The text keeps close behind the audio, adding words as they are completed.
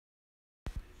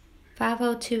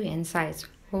502 Insights,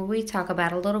 where we talk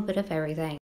about a little bit of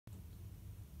everything.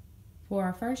 For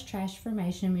our first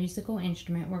transformation musical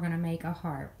instrument, we're going to make a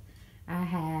harp. I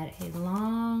had a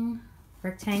long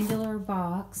rectangular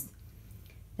box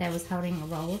that was holding a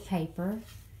roll of paper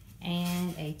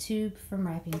and a tube from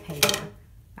wrapping paper.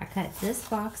 I cut this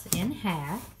box in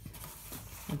half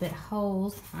and put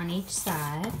holes on each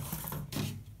side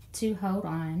to hold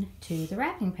on to the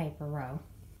wrapping paper roll.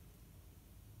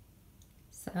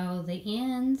 So the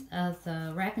ends of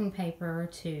the wrapping paper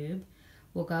tube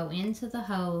will go into the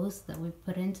holes that we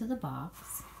put into the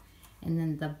box, and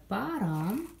then the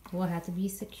bottom will have to be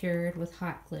secured with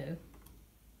hot glue.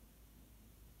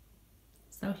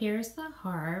 So here's the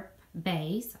harp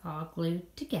base all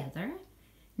glued together.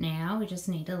 Now we just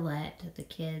need to let the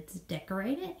kids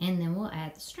decorate it, and then we'll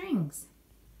add the strings.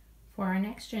 For our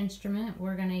next instrument,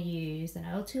 we're going to use an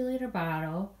 0.2-liter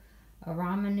bottle, a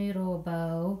ramen noodle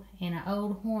bow, and an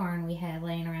old horn we had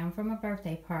laying around from a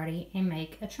birthday party, and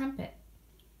make a trumpet.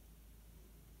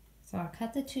 So I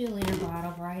cut the 2-liter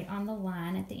bottle right on the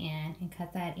line at the end and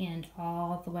cut that end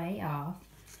all the way off.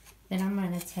 Then I'm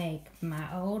going to take my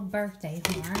old birthday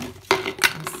horn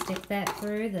and stick that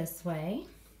through this way.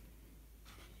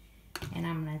 And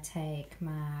I'm going to take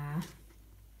my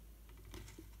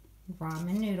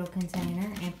ramen noodle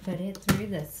container and put it through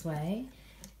this way.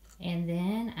 And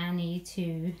then I need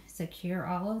to secure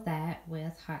all of that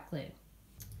with hot glue.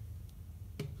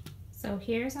 So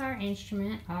here's our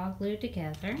instrument all glued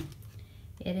together.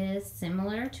 It is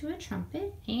similar to a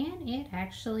trumpet, and it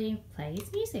actually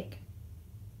plays music.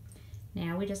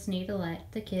 Now we just need to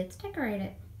let the kids decorate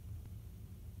it.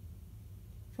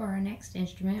 For our next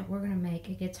instrument, we're going to make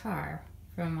a guitar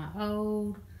from an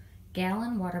old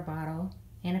gallon water bottle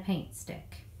and a paint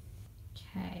stick.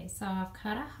 Okay, so I've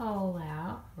cut a hole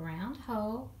out, a round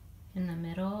hole in the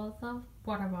middle of the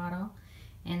water bottle,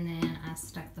 and then I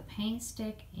stuck the paint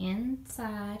stick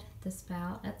inside the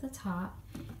spout at the top,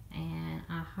 and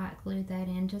I hot glued that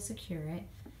in to secure it.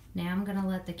 Now I'm going to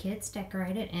let the kids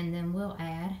decorate it, and then we'll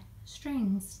add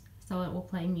strings so it will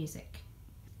play music.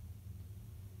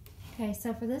 Okay,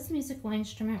 so for this musical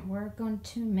instrument, we're going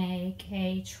to make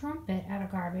a trumpet out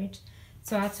of garbage.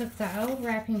 So I took the old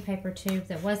wrapping paper tube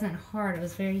that wasn't hard, it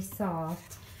was very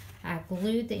soft. I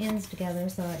glued the ends together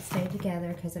so it stayed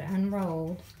together because it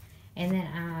unrolled. And then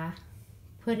I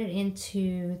put it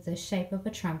into the shape of a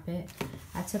trumpet.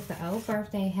 I took the old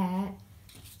birthday hat,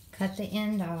 cut the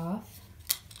end off,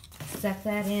 stuck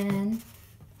that in,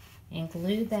 and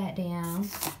glued that down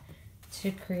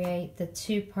to create the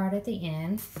tube part at the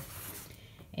end.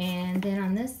 And then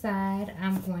on this side,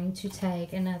 I'm going to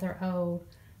take another old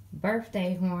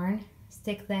birthday horn,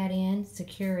 stick that in,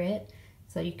 secure it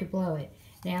so you could blow it.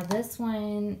 Now this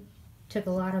one took a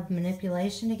lot of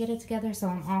manipulation to get it together, so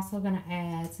I'm also going to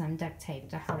add some duct tape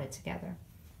to hold it together.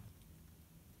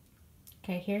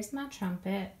 Okay, here's my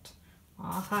trumpet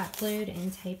all hot glued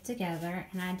and taped together,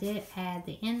 and I did add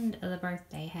the end of the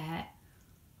birthday hat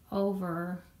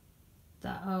over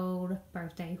the old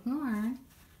birthday horn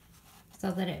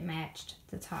so that it matched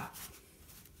the top.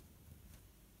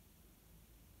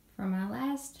 For my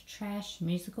last trash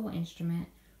musical instrument,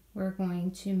 we're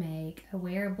going to make a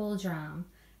wearable drum.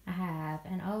 I have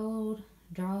an old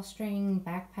drawstring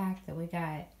backpack that we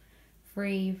got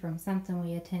free from something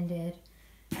we attended,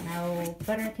 an old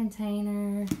butter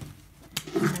container,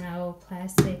 an old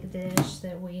plastic dish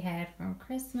that we had from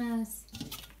Christmas,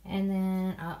 and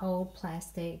then an old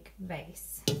plastic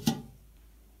vase.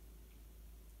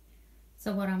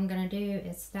 So what I'm going to do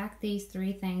is stack these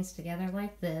three things together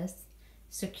like this,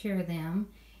 secure them,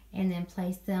 and then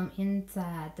place them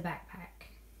inside the backpack.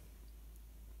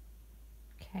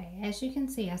 Okay, as you can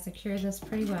see, I secured this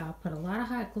pretty well. I put a lot of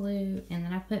hot glue, and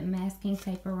then I put masking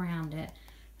tape around it.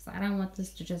 So I don't want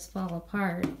this to just fall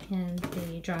apart in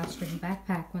the drawstring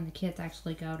backpack when the kids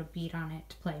actually go to beat on it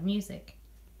to play music.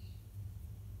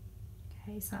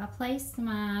 Okay, so I placed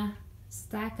my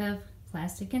stack of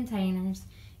plastic containers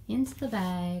into the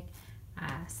bag.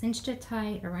 I cinched it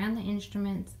tight around the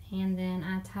instruments, and then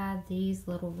I tied these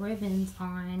little ribbons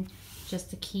on just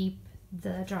to keep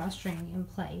the drawstring in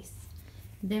place.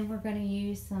 Then we're going to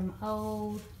use some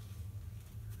old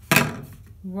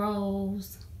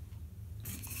rolls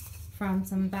from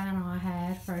some vinyl I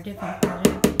had for a different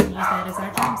project. We can use that as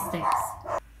our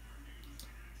drumsticks.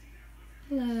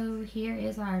 Hello, here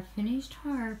is our finished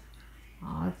harp,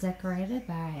 all decorated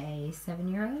by a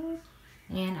 7-year-old.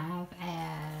 And I've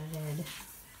added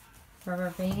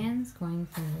rubber bands going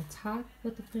from the top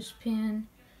with the push pin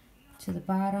to the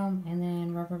bottom, and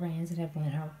then rubber bands that have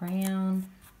went around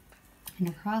and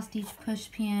across each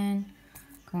push pin,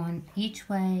 going each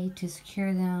way to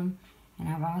secure them, And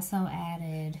I've also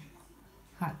added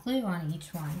hot glue on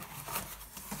each one.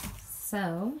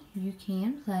 So you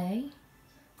can play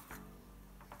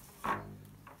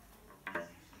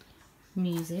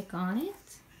music on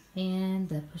it and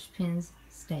the push pins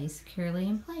stay securely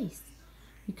in place.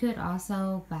 You could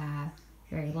also buy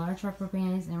very large rubber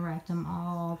bands and wrap them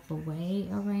all the way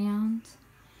around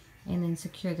and then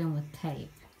secure them with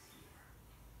tape.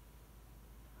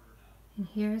 And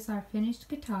here's our finished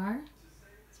guitar.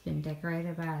 It's been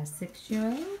decorated by a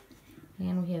 6-year-old,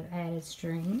 and we have added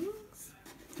strings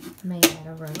made out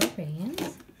of rubber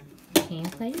bands. You can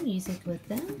play music with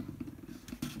them.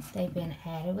 They've been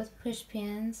added with push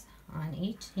pins on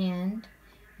each end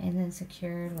and then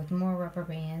secured with more rubber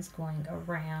bands going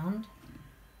around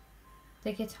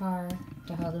the guitar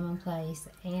to hold them in place,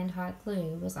 and hot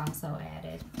glue was also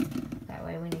added. That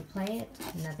way when you play it,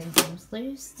 nothing comes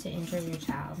loose to injure your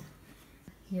child.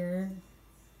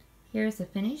 Here's a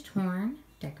finished horn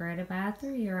decorated by a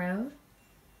 3-year-old.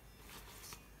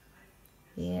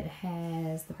 It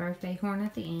has the birthday horn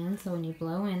at the end, so when you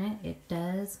blow in it, it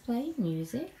does play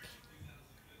music.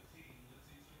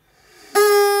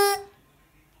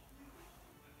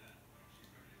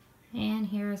 And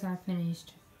here's our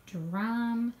finished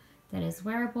drum that is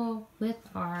wearable with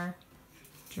our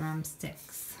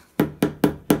drumsticks.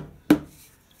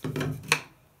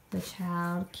 The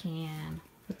child can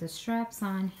put the straps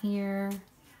on here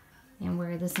and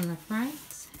wear this in the front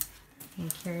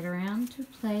and carry it around to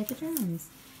play the drums.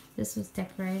 This was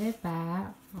decorated by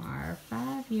our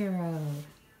 5-year-old.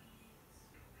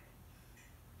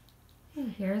 Okay,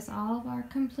 here's all of our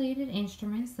completed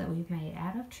instruments that we've made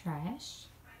out of trash.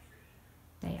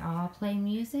 They all play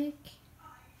music,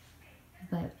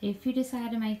 but if you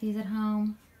decide to make these at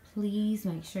home, please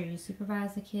make sure you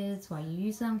supervise the kids while you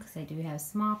use them, because they do have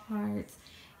small parts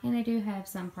and they do have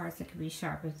some parts that could be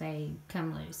sharp if they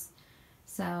come loose.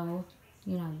 So,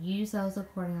 use those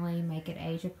accordingly, make it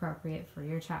age appropriate for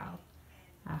your child.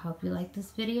 I hope you like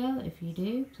this video. If you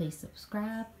do, please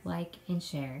subscribe, like, and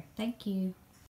share. Thank you.